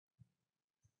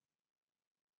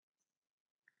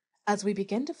As we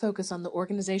begin to focus on the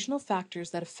organizational factors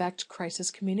that affect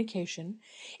crisis communication,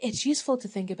 it's useful to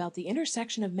think about the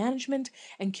intersection of management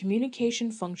and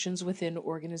communication functions within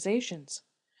organizations.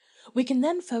 We can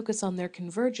then focus on their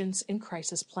convergence in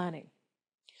crisis planning.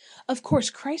 Of course,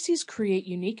 crises create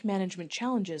unique management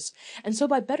challenges, and so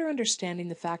by better understanding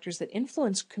the factors that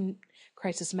influence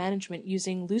crisis management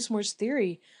using Loosemore's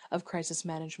theory of crisis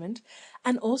management,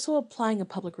 and also applying a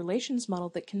public relations model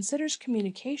that considers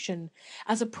communication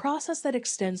as a process that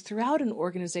extends throughout an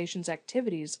organization's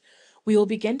activities, we will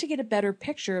begin to get a better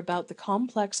picture about the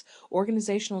complex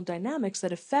organizational dynamics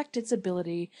that affect its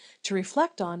ability to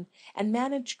reflect on and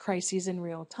manage crises in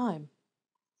real time.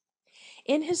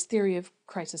 In his theory of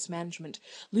crisis management,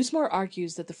 Loosemore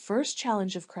argues that the first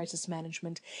challenge of crisis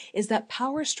management is that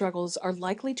power struggles are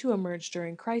likely to emerge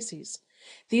during crises.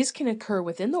 These can occur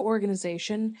within the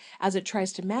organization as it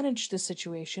tries to manage the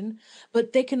situation,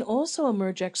 but they can also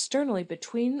emerge externally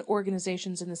between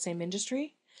organizations in the same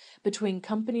industry, between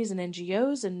companies and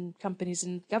NGOs and companies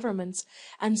and governments,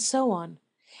 and so on.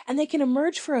 And they can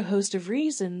emerge for a host of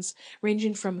reasons,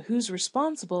 ranging from who's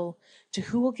responsible to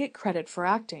who will get credit for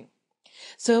acting.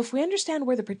 So if we understand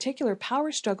where the particular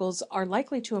power struggles are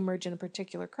likely to emerge in a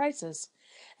particular crisis,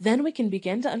 then we can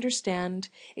begin to understand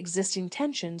existing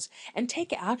tensions and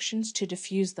take actions to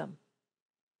diffuse them.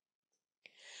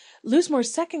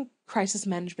 Loosemore's second crisis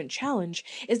management challenge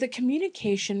is that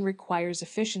communication requires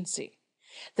efficiency.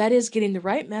 That is, getting the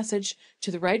right message to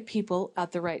the right people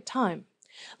at the right time.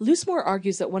 Loosemore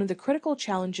argues that one of the critical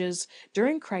challenges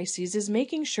during crises is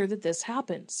making sure that this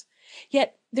happens.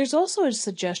 Yet, there's also a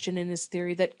suggestion in his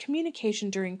theory that communication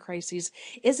during crises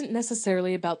isn't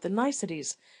necessarily about the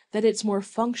niceties, that it's more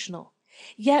functional.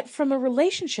 Yet, from a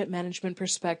relationship management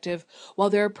perspective, while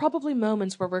there are probably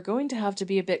moments where we're going to have to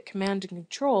be a bit command and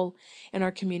control in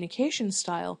our communication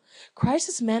style,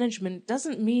 crisis management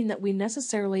doesn't mean that we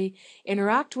necessarily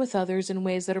interact with others in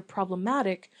ways that are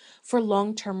problematic for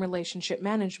long-term relationship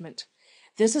management.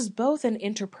 This is both an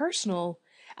interpersonal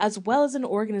as well as an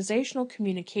organizational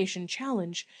communication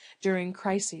challenge during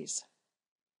crises.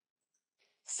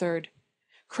 Third,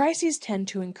 crises tend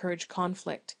to encourage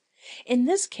conflict. In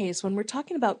this case, when we're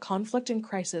talking about conflict and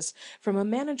crisis from a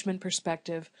management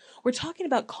perspective, we're talking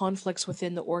about conflicts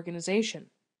within the organization.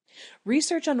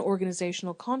 Research on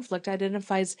organizational conflict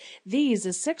identifies these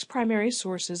as 6 primary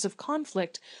sources of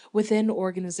conflict within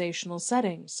organizational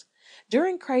settings.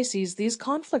 During crises, these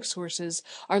conflict sources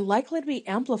are likely to be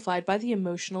amplified by the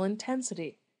emotional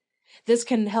intensity. This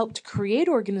can help to create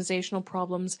organizational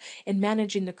problems in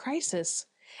managing the crisis,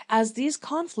 as these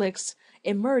conflicts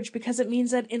emerge because it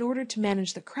means that in order to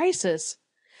manage the crisis,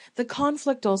 the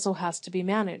conflict also has to be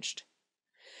managed.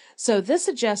 So this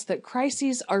suggests that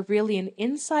crises are really an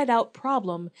inside-out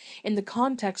problem in the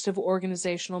context of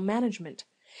organizational management.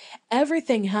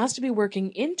 Everything has to be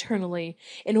working internally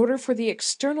in order for the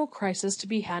external crisis to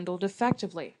be handled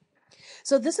effectively.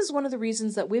 So this is one of the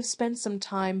reasons that we've spent some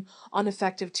time on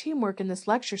effective teamwork in this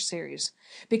lecture series,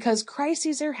 because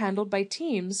crises are handled by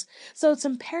teams, so it's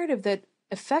imperative that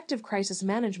effective crisis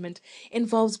management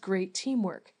involves great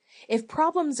teamwork. If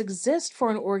problems exist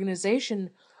for an organization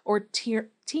or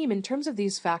team in terms of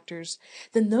these factors,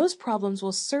 then those problems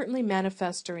will certainly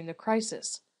manifest during the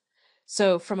crisis.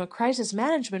 So, from a crisis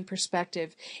management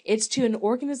perspective, it's to an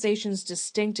organization's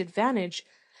distinct advantage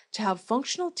to have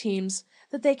functional teams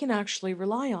that they can actually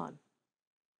rely on.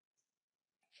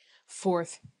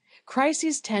 Fourth,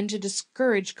 crises tend to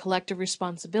discourage collective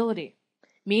responsibility,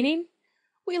 meaning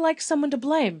we like someone to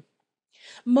blame.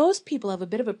 Most people have a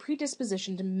bit of a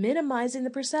predisposition to minimizing the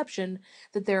perception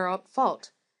that they're at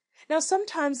fault. Now,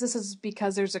 sometimes this is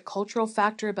because there's a cultural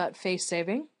factor about face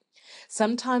saving.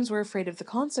 Sometimes we're afraid of the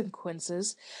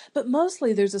consequences, but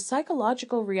mostly there's a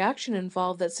psychological reaction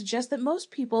involved that suggests that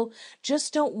most people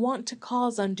just don't want to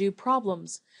cause undue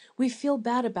problems. We feel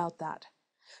bad about that.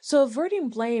 So averting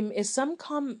blame is some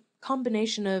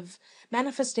combination of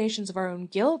manifestations of our own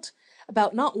guilt,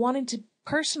 about not wanting to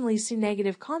personally see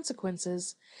negative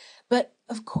consequences. But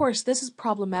of course, this is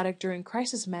problematic during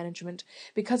crisis management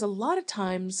because a lot of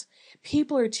times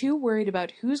people are too worried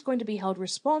about who's going to be held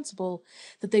responsible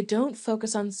that they don't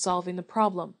focus on solving the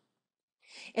problem.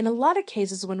 In a lot of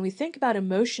cases, when we think about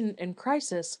emotion and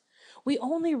crisis, we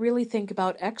only really think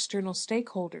about external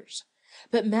stakeholders.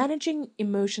 But managing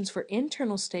emotions for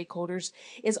internal stakeholders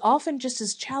is often just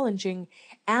as challenging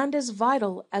and as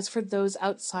vital as for those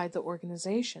outside the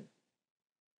organization.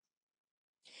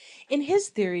 In his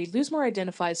theory, Loosemore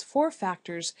identifies 4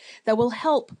 factors that will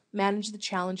help manage the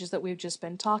challenges that we've just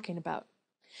been talking about.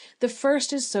 The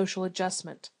first is social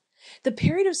adjustment. The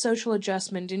period of social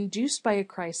adjustment induced by a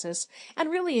crisis, and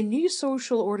really a new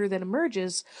social order that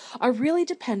emerges, are really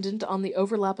dependent on the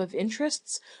overlap of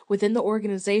interests within the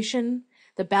organization,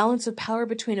 the balance of power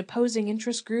between opposing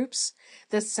interest groups,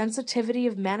 the sensitivity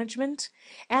of management,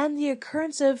 and the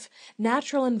occurrence of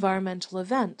natural environmental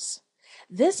events.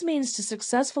 This means to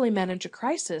successfully manage a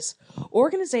crisis,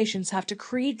 organizations have to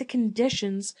create the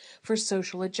conditions for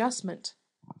social adjustment.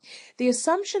 The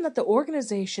assumption that the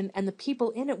organization and the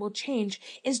people in it will change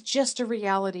is just a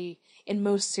reality in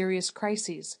most serious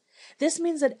crises. This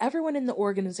means that everyone in the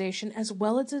organization, as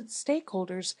well as its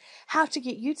stakeholders, have to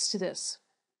get used to this,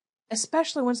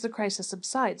 especially once the crisis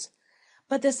subsides.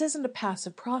 But this isn't a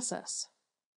passive process.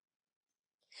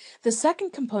 The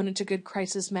second component to good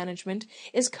crisis management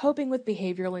is coping with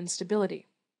behavioral instability.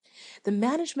 The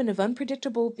management of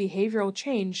unpredictable behavioral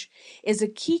change is a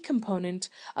key component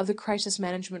of the crisis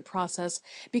management process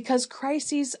because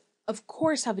crises, of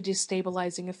course, have a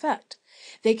destabilizing effect.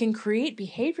 They can create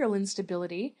behavioral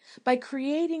instability by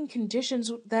creating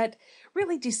conditions that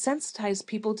really desensitize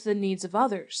people to the needs of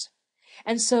others.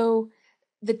 And so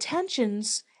the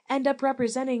tensions end up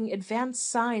representing advanced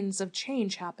signs of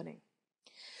change happening.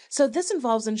 So this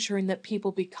involves ensuring that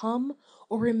people become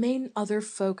or remain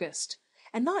other-focused,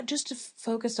 and not just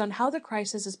focused on how the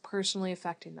crisis is personally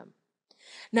affecting them.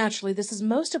 Naturally, this is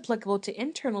most applicable to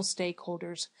internal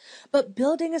stakeholders, but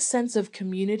building a sense of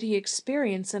community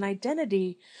experience and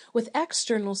identity with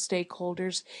external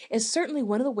stakeholders is certainly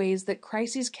one of the ways that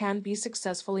crises can be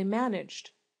successfully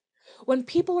managed. When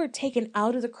people are taken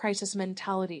out of the crisis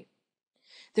mentality,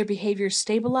 their behaviors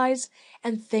stabilize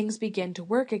and things begin to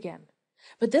work again.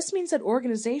 But this means that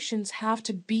organizations have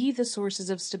to be the sources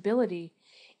of stability,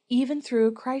 even through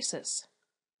a crisis.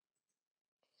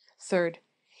 Third,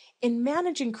 in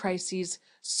managing crises,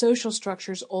 social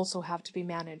structures also have to be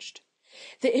managed.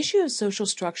 The issue of social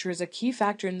structure is a key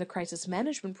factor in the crisis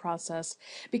management process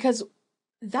because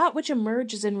that which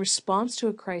emerges in response to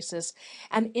a crisis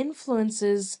and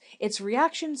influences its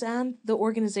reactions and the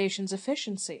organization's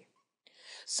efficiency.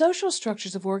 Social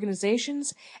structures of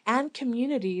organizations and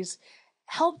communities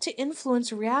help to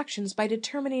influence reactions by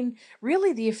determining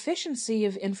really the efficiency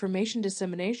of information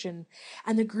dissemination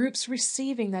and the groups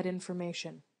receiving that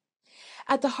information.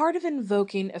 At the heart of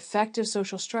invoking effective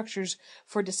social structures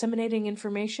for disseminating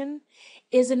information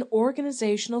is an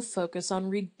organizational focus on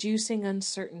reducing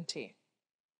uncertainty.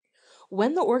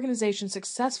 When the organization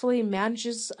successfully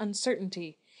manages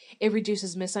uncertainty, it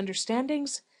reduces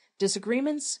misunderstandings,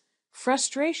 disagreements,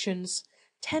 frustrations,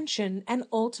 tension, and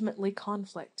ultimately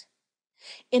conflict.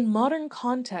 In modern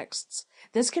contexts,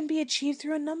 this can be achieved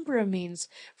through a number of means,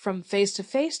 from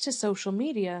face-to-face to social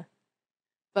media.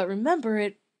 But remember,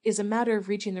 it is a matter of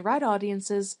reaching the right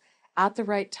audiences at the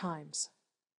right times.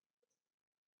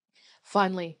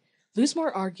 Finally,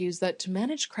 Loosemore argues that to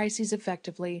manage crises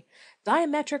effectively,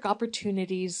 diametric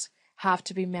opportunities have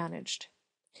to be managed.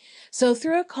 So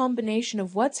through a combination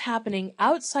of what's happening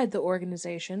outside the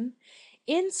organization,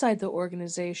 inside the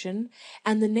organization,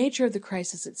 and the nature of the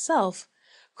crisis itself,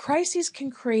 crises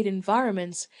can create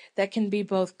environments that can be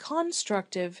both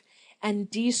constructive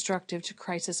and destructive to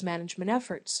crisis management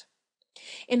efforts.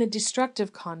 In a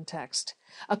destructive context,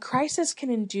 a crisis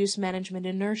can induce management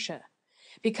inertia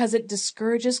because it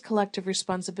discourages collective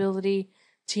responsibility,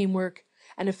 teamwork,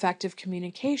 and effective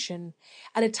communication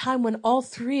at a time when all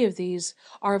three of these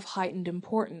are of heightened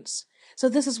importance. So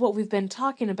this is what we've been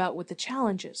talking about with the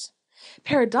challenges.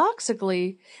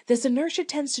 Paradoxically, this inertia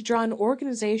tends to draw an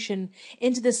organization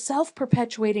into this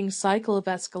self-perpetuating cycle of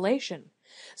escalation,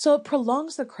 so it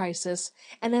prolongs the crisis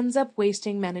and ends up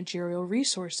wasting managerial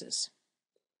resources.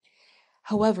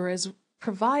 However, as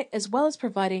well as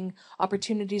providing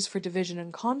opportunities for division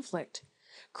and conflict,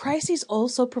 crises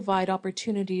also provide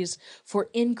opportunities for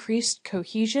increased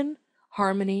cohesion,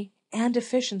 harmony, and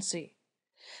efficiency.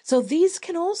 So these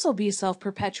can also be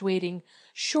self-perpetuating,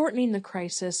 shortening the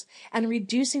crisis and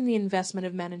reducing the investment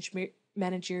of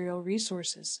managerial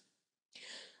resources.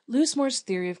 Loosemore's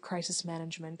theory of crisis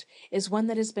management is one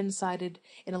that has been cited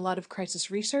in a lot of crisis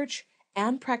research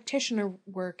and practitioner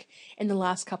work in the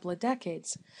last couple of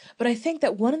decades. But I think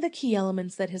that one of the key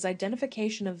elements that his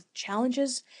identification of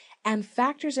challenges and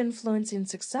factors influencing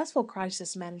successful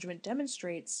crisis management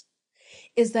demonstrates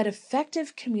is that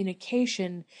effective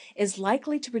communication is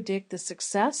likely to predict the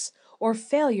success or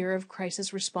failure of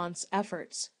crisis response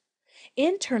efforts.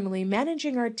 Internally,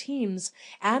 managing our teams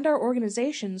and our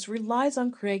organizations relies on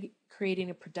creating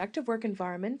a productive work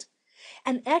environment,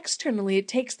 and externally, it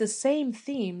takes the same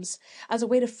themes as a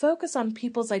way to focus on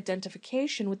people's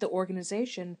identification with the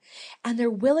organization and their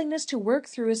willingness to work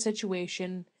through a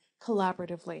situation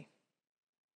collaboratively.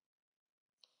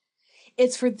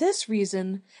 It's for this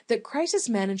reason that crisis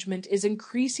management is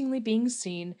increasingly being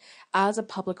seen as a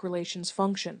public relations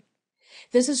function.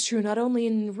 This is true not only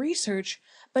in research,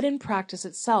 but in practice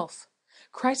itself.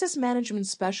 Crisis management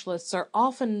specialists are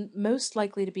often most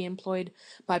likely to be employed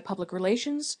by public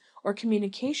relations or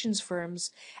communications firms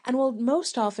and will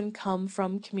most often come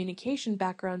from communication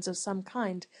backgrounds of some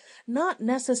kind, not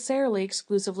necessarily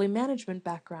exclusively management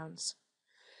backgrounds.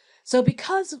 So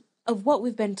because of what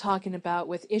we've been talking about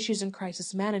with issues in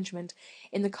crisis management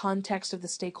in the context of the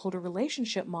stakeholder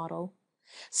relationship model,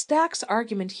 Stack's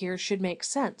argument here should make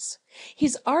sense.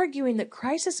 He's arguing that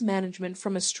crisis management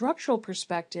from a structural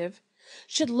perspective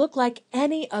should look like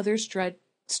any other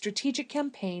strategic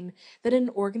campaign that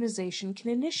an organization can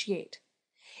initiate.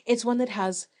 It's one that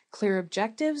has clear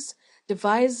objectives,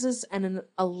 devises an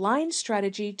aligned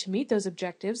strategy to meet those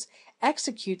objectives,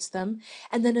 executes them,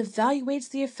 and then evaluates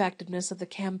the effectiveness of the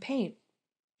campaign.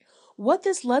 What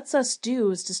this lets us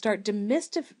do is to start to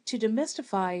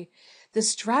demystify the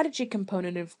strategy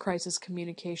component of crisis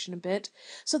communication a bit,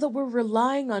 so that we're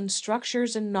relying on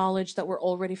structures and knowledge that we're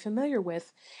already familiar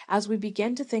with as we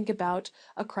begin to think about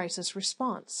a crisis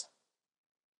response.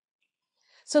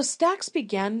 So Stacks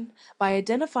began by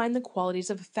identifying the qualities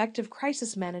of effective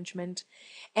crisis management,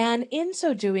 and in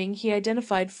so doing, he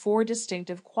identified 4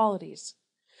 distinctive qualities.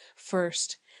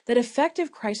 First, that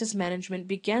effective crisis management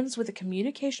begins with a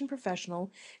communication professional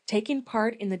taking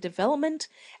part in the development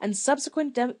and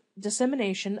subsequent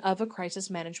dissemination of a crisis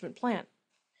management plan.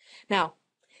 Now,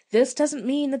 this doesn't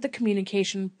mean that the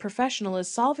communication professional is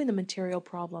solving the material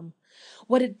problem.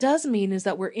 What it does mean is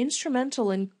that we're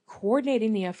instrumental in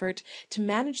coordinating the effort to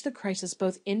manage the crisis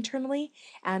both internally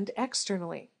and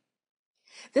externally.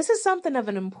 This is something of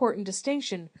an important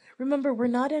distinction. Remember, we're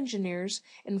not engineers,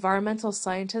 environmental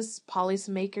scientists,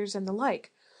 policymakers, and the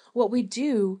like. What we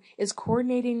do is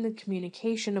coordinating the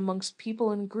communication amongst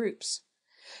people and groups.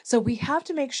 So we have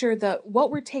to make sure that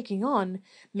what we're taking on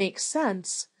makes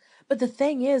sense. But the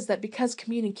thing is that because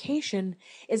communication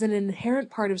is an inherent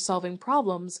part of solving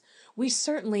problems, we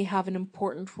certainly have an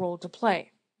important role to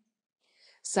play.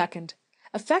 Second,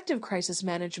 effective crisis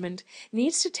management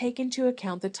needs to take into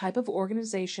account the type of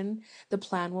organization the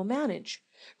plan will manage.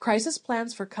 Crisis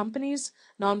plans for companies,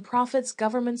 nonprofits,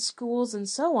 governments, schools, and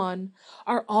so on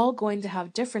are all going to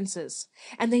have differences,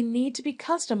 and they need to be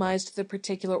customized to the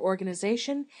particular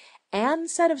organization and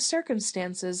set of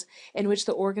circumstances in which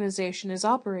the organization is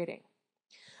operating.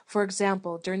 For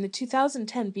example, during the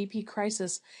 2010 BP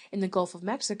crisis in the Gulf of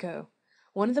Mexico,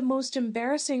 one of the most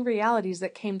embarrassing realities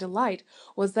that came to light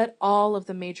was that all of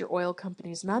the major oil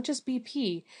companies, not just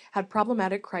BP, had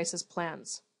problematic crisis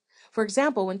plans. For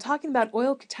example, when talking about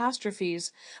oil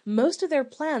catastrophes, most of their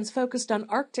plans focused on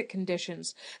Arctic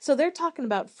conditions, so they're talking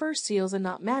about fur seals and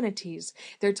not manatees.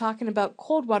 They're talking about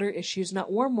cold water issues,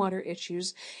 not warm water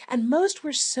issues, and most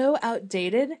were so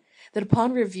outdated that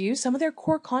upon review, some of their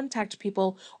core contact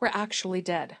people were actually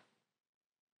dead.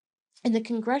 In the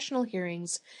congressional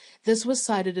hearings, this was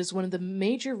cited as one of the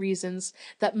major reasons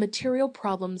that material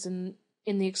problems in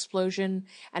the explosion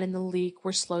and in the leak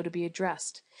were slow to be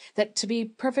addressed. That, to be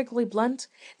perfectly blunt,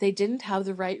 they didn't have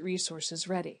the right resources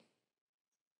ready.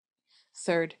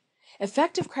 Third,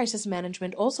 effective crisis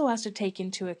management also has to take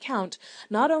into account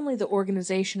not only the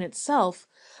organization itself,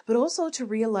 but also to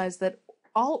realize that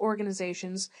all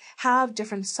organizations have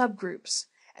different subgroups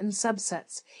and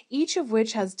subsets, each of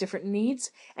which has different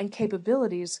needs and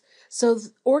capabilities, so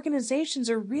organizations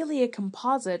are really a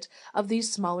composite of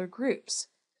these smaller groups.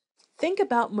 Think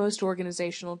about most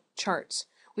organizational charts.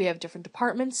 We have different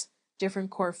departments,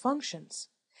 different core functions.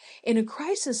 In a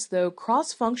crisis, though,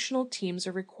 cross-functional teams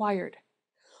are required.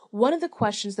 One of the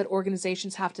questions that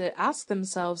organizations have to ask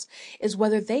themselves is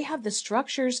whether they have the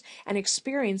structures and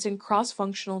experience in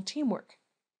cross-functional teamwork.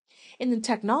 In the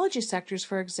technology sectors,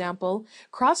 for example,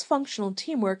 cross-functional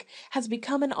teamwork has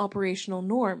become an operational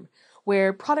norm,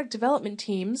 where product development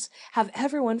teams have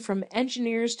everyone from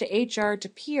engineers to HR to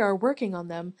PR working on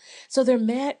them, so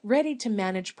they're ready to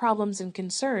manage problems and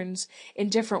concerns in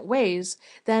different ways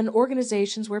than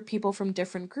organizations where people from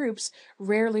different groups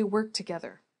rarely work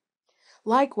together.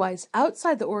 Likewise,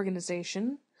 outside the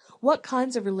organization, what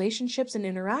kinds of relationships and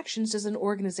interactions does an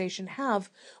organization have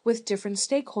with different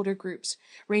stakeholder groups,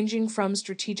 ranging from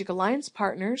strategic alliance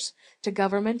partners to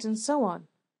government and so on?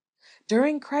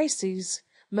 During crises,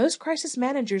 most crisis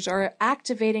managers are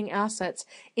activating assets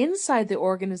inside the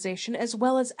organization as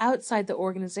well as outside the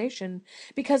organization,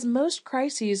 because most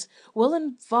crises will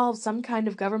involve some kind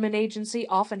of government agency,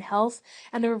 often health,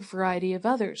 and a variety of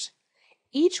others.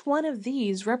 Each one of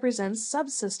these represents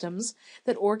subsystems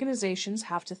that organizations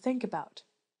have to think about.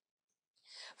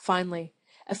 Finally,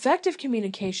 Effective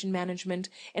communication management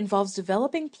involves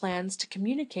developing plans to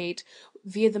communicate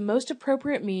via the most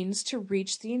appropriate means to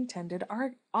reach the intended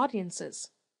audiences.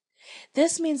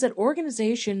 This means that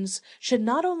organizations should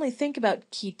not only think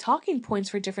about key talking points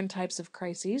for different types of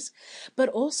crises, but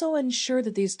also ensure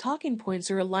that these talking points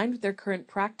are aligned with their current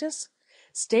practice,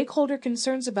 stakeholder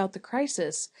concerns about the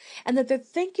crisis, and that they're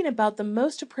thinking about the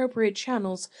most appropriate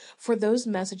channels for those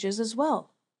messages as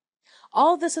well.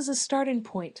 All this is a starting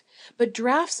point, but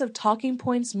drafts of talking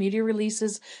points, media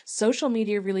releases, social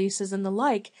media releases, and the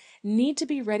like need to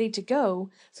be ready to go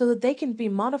so that they can be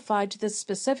modified to the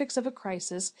specifics of a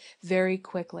crisis very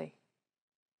quickly.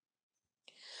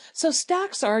 So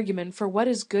Stack's argument for what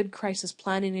is good crisis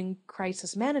planning and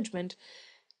crisis management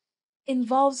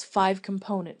involves 5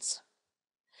 components.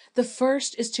 The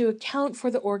first is to account for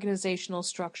the organizational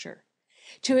structure,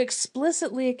 to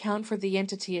explicitly account for the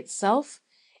entity itself,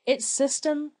 its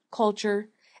system, culture,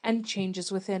 and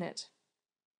changes within it.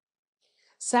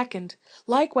 Second,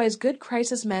 likewise, good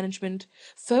crisis management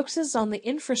focuses on the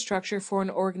infrastructure for an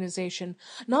organization,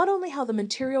 not only how the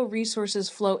material resources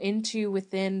flow into,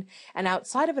 within, and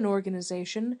outside of an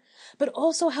organization, but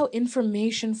also how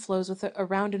information flows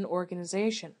around an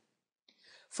organization.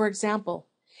 For example,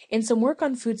 in some work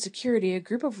on food security, a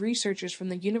group of researchers from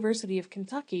the University of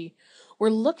Kentucky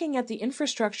were looking at the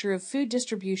infrastructure of food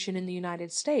distribution in the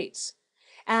United States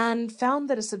and found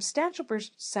that a substantial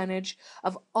percentage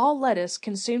of all lettuce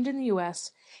consumed in the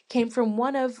U.S. came from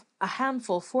one of a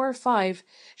handful, 4 or 5,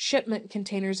 shipment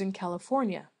containers in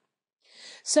California.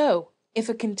 So, if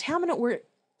a contaminant were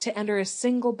to enter a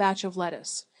single batch of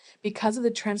lettuce, because of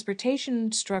the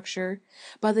transportation structure,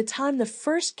 by the time the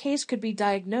first case could be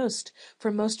diagnosed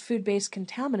for most food-based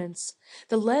contaminants,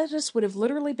 the lettuce would have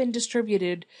literally been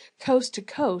distributed coast to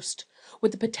coast,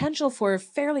 with the potential for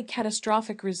fairly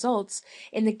catastrophic results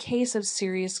in the case of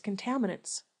serious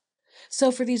contaminants.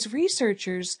 So for these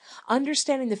researchers,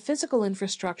 understanding the physical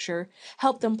infrastructure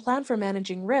helped them plan for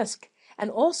managing risk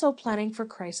and also planning for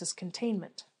crisis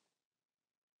containment.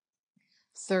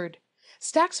 Third,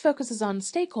 Stacks focuses on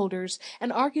stakeholders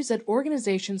and argues that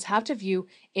organizations have to view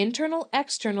internal,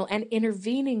 external, and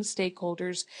intervening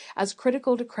stakeholders as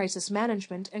critical to crisis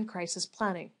management and crisis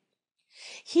planning.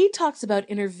 He talks about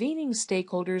intervening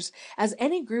stakeholders as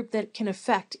any group that can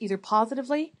affect, either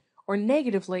positively or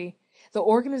negatively, the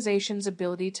organization's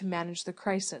ability to manage the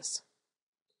crisis.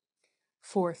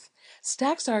 Fourth,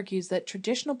 Stacks argues that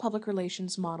traditional public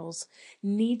relations models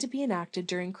need to be enacted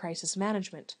during crisis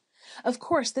management. Of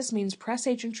course, this means press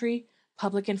agentry,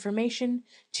 public information,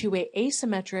 two-way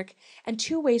asymmetric, and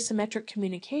two-way symmetric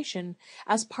communication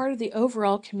as part of the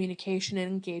overall communication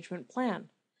and engagement plan.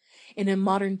 In a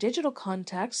modern digital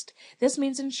context, this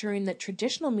means ensuring that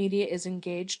traditional media is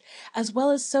engaged as well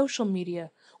as social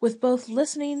media, with both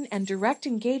listening and direct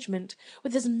engagement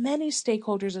with as many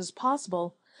stakeholders as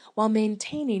possible, while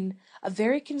maintaining a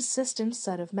very consistent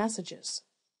set of messages.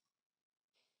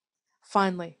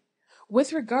 Finally,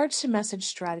 with regards to message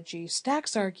strategy,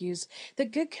 Stacks argues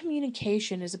that good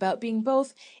communication is about being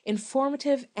both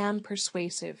informative and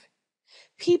persuasive.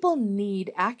 People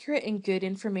need accurate and good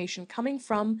information coming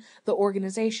from the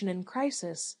organization in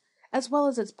crisis, as well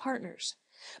as its partners.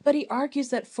 But he argues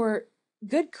that for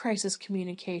good crisis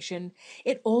communication,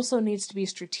 it also needs to be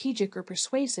strategic or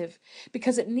persuasive,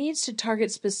 because it needs to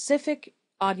target specific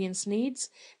audience needs,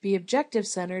 be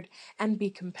objective-centered, and be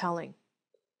compelling.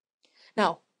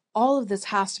 Now, all of this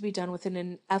has to be done within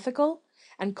an ethical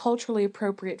and culturally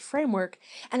appropriate framework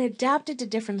and adapted to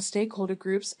different stakeholder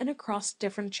groups and across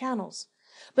different channels.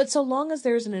 But so long as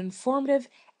there is an informative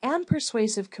and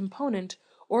persuasive component,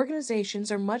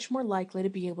 organizations are much more likely to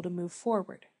be able to move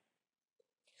forward.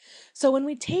 So when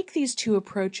we take these two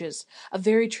approaches, a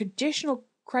very traditional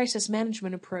crisis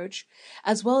management approach,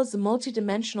 as well as the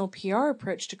multidimensional PR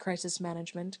approach to crisis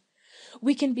management,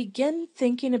 we can begin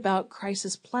thinking about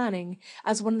crisis planning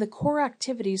as one of the core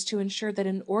activities to ensure that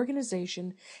an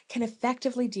organization can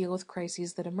effectively deal with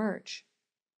crises that emerge.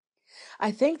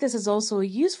 I think this is also a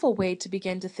useful way to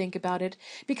begin to think about it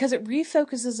because it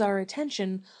refocuses our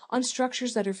attention on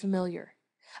structures that are familiar.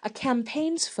 A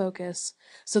campaign's focus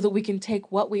so that we can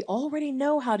take what we already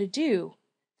know how to do,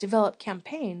 develop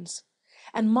campaigns,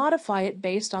 and modify it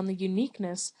based on the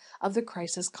uniqueness of the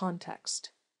crisis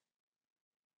context.